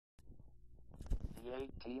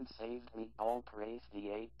18 saved me. All praise the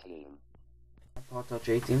 18. iPod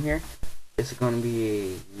 18 here. This is going to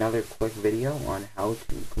be another quick video on how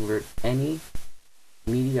to convert any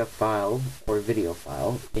media file or video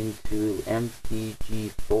file into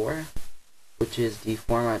MPG4, which is the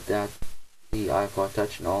format that the iPod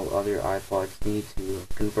Touch and all other iPods need to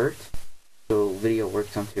convert, so video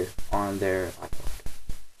works on their iPod.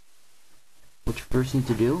 What you first need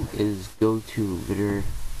to do is go to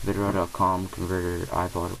videra.com, converter,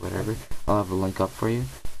 iPod, or whatever. I'll have a link up for you.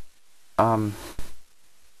 Download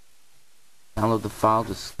the file,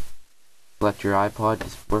 just select your iPod.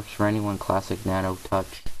 This works for anyone, classic, nano,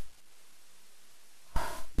 touch.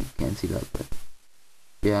 You can't see that, but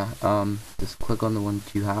yeah, just click on the one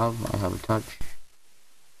that you have. I have a touch.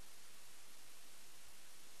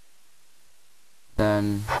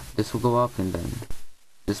 Then this will go up, and then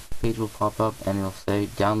this page will pop up, and it'll say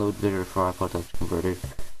download video for iPod Touch converter,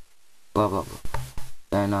 blah blah blah.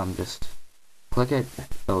 Then just click it,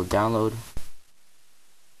 it'll download.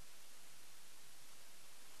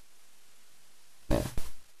 Yeah.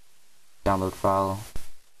 Download file.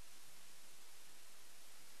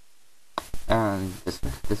 And this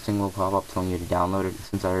thing will pop up telling you to download it.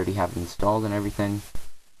 Since I already have it installed and everything,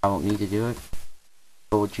 I won't need to do it.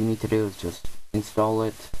 But what you need to do is just install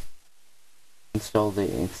it, install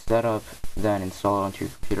the setup, then install it onto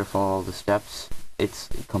your computer, follow all the steps. It's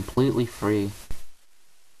completely free.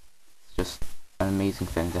 It's just an amazing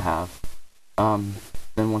thing to have.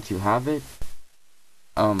 Then once you have it,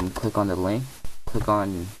 click on the link, click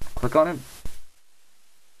on it,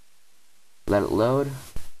 let it load.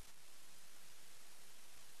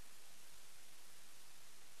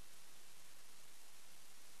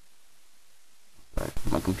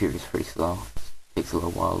 My computer's pretty slow. It takes a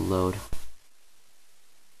little while to load.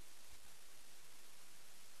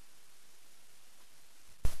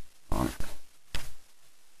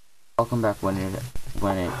 I'll come back when it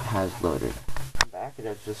has loaded. Back,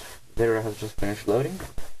 Videra has just finished loading.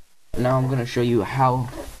 Now I'm gonna show you how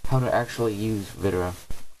to actually use Videra.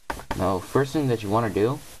 Now, first thing that you want to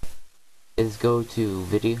do is go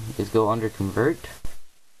under convert.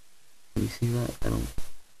 Can you see that?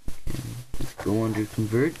 Just go under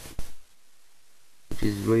convert, which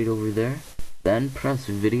is right over there. Then press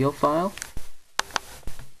video file.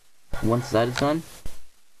 Once that is done,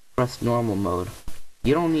 press normal mode.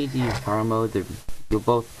 You don't need to use power mode.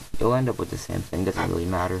 You'll end up with the same thing. Doesn't really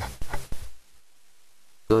matter.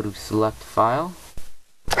 Go to select file,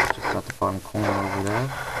 just at the bottom corner over there,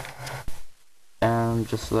 and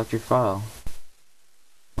just select your file.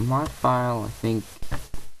 My file, I think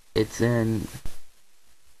it's in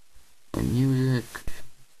music.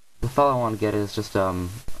 The file I want to get is just a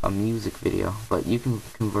music video, but you can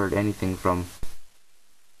convert anything from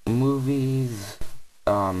movies,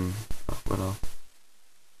 what else?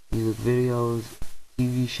 Music videos,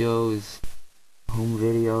 TV shows, home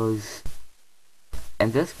videos,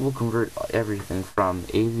 and this will convert everything from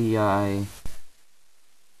AVI,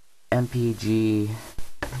 MPG,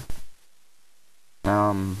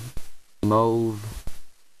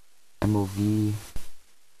 MOV,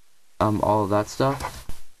 all of that stuff.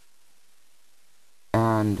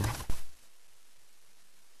 And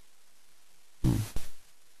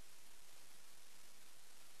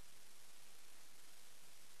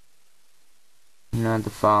the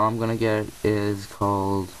file I'm gonna get is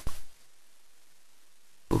called,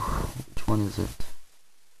 which one is it?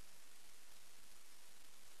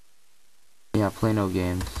 Yeah, Play No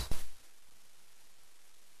Games.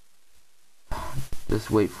 Just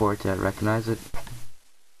wait for it to recognize it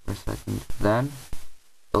for a second. Then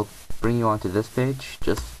it'll bring you onto this page.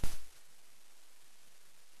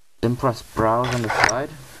 Then press browse on the side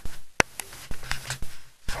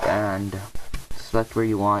and select where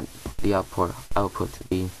you want the output to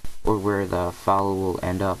be, or where the file will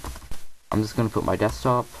end up. I'm just gonna put my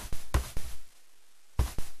desktop.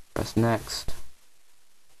 Press next.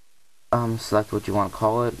 Select what you want to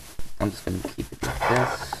call it. I'm just gonna keep it like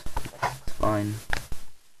this. It's fine.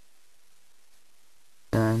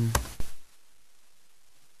 Then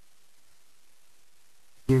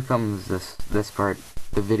here comes this part,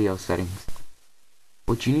 the video settings.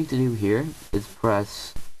 What you need to do here is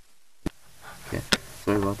press. Okay,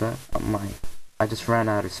 sorry about that. I just ran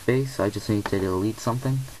out of space. I just need to delete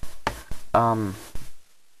something.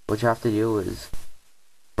 What you have to do is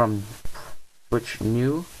switch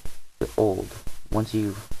new to old. Once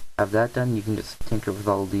you have that done, you can just tinker with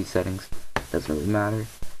all of these settings. Doesn't really matter.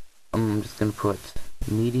 I'm just gonna put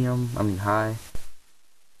high,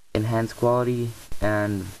 enhance quality,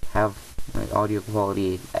 and have my audio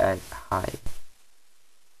quality at high.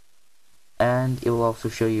 And it will also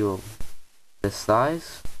show you the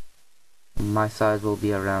size. My size will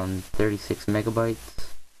be around 36 megabytes.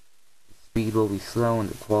 Speed will be slow and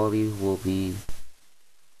the quality will be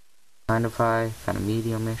kind of high, kind of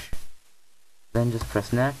medium-ish. Then just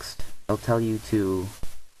press next. It'll tell you to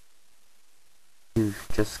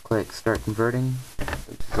just click start converting,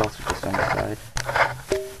 which is also just on the side.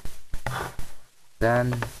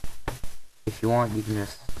 Then, if you want, you can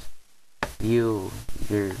just view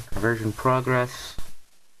your conversion progress,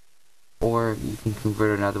 or you can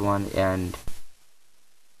convert another one and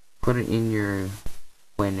put it in your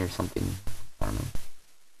win or something. I don't know.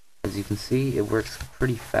 As you can see, it works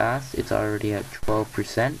pretty fast. It's already at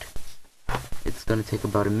 12%. It's gonna take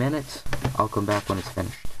about a minute. I'll come back when it's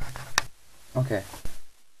finished. Okay.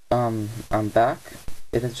 I'm back.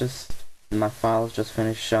 It is just, my files just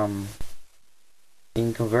finished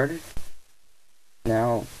being converted.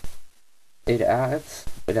 Now it adds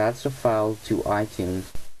the file to iTunes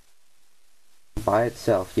by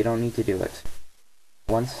itself. You don't need to do it.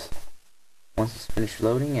 Once it's finished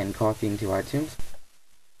loading and copying to iTunes,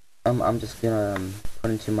 I'm just gonna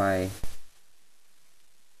put into my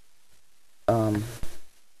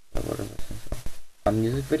what is this?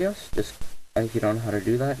 Music videos. Just, if you don't know how to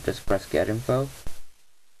do that, just press get info.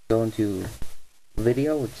 Go into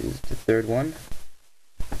video, which is the third one,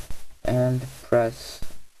 and press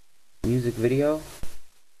music video.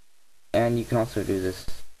 And you can also do this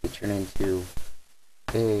to turn into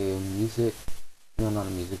a not a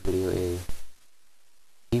music video, a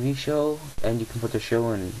TV show, and you can put the show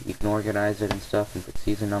and you can organize it and stuff and put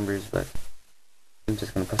season numbers, but I'm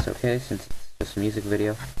just gonna press OK since it's just a music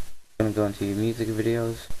video. I'm gonna go into music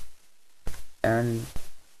videos and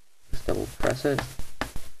just double press it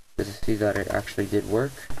just to see that it actually did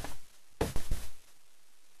work.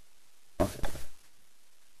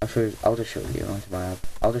 Okay. I'll just show you onto my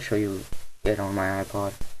I'll just show you it on my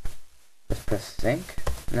iPod. Just press sync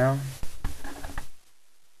now.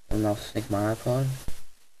 And I'll sync my iPod.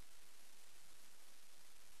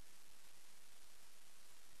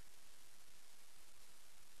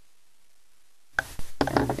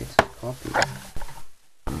 And it's a copy.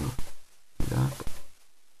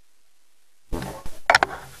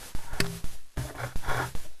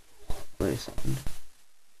 Wait a second.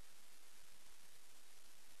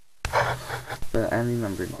 And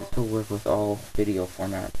remember, this will work with all video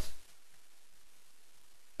formats.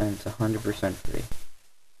 And it's 100% free.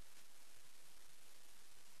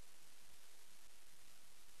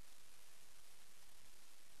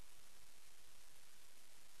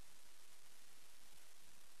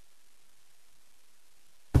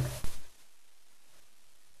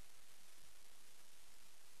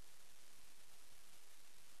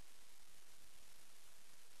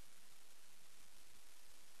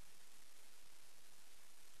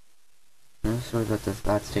 Sorry about this,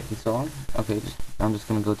 that's taking so long. Okay, I'm just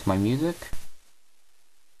gonna go to my music.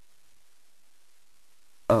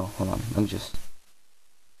 Oh, hold on, let me just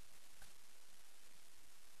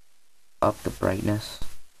up the brightness.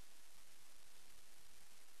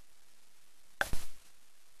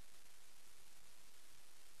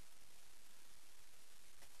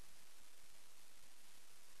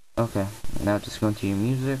 Okay, now just go into your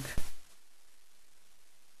music.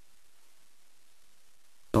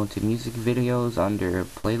 Go into music videos under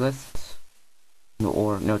playlists,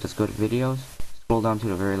 or no, just go to videos, scroll down to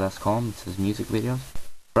the very last column, it says music videos,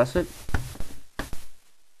 press it.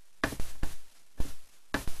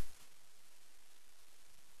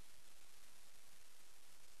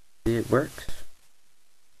 It works.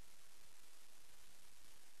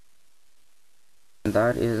 And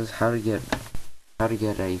that is how to get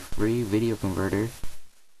a free video converter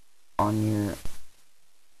on your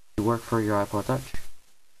to work for your iPod Touch.